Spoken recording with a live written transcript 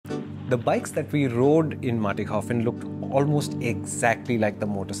The bikes that we rode in Mattighofen looked almost exactly like the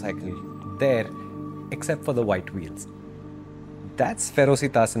motorcycle there, except for the white wheels. That's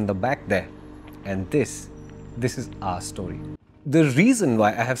Ferocitas in the back there. And this is our story. The reason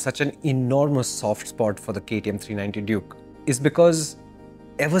why I have such an enormous soft spot for the KTM 390 Duke is because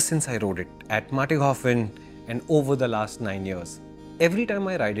ever since I rode it at Mattighofen and over the last 9 years, every time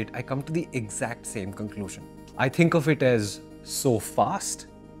I ride it, I come to the exact same conclusion. I think of it as so fast.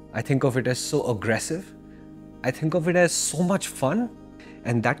 I think of it as so aggressive. I think of it as so much fun,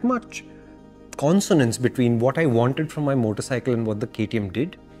 and that much consonance between what I wanted from my motorcycle and what the KTM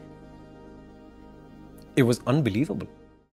did. It was unbelievable.